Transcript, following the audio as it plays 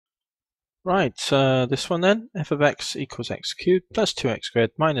Right, this one then, f of x equals x cubed plus 2x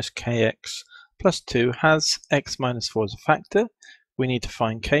squared minus kx plus 2 has x minus 4 as a factor. We need to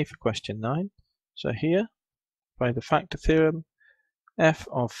find k for question 9. So here, by the factor theorem, f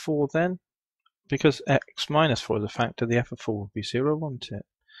of 4 then, because x minus 4 is a factor, the f of 4 would be 0, won't it?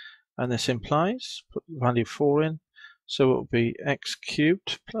 And this implies, put the value 4 in, so it will be x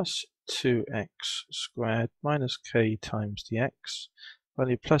cubed plus 2x squared minus k times the x.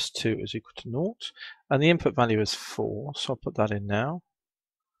 Value plus 2 is equal to 0. And the input value is 4, so I'll put that in now.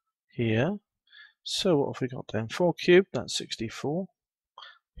 Here. So what have we got then? 4 cubed, that's 64.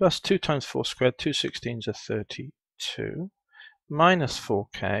 Plus 2 times 4 squared, 2 16s are 32. Minus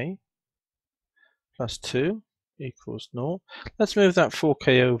 4k plus 2 equals 0. Let's move that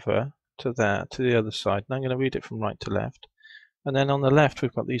 4k over to there, to the other side. And I'm going to read it from right to left. And then on the left,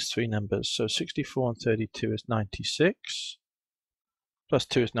 we've got these three numbers. So 64 and 32 is 96. Plus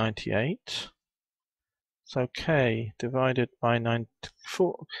 2 is 98. So k divided by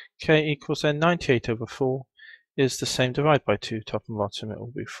 94, k equals then 98 over 4 is the same. Divide by 2, top and bottom, it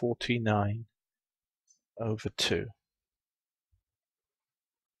will be 49 over 2.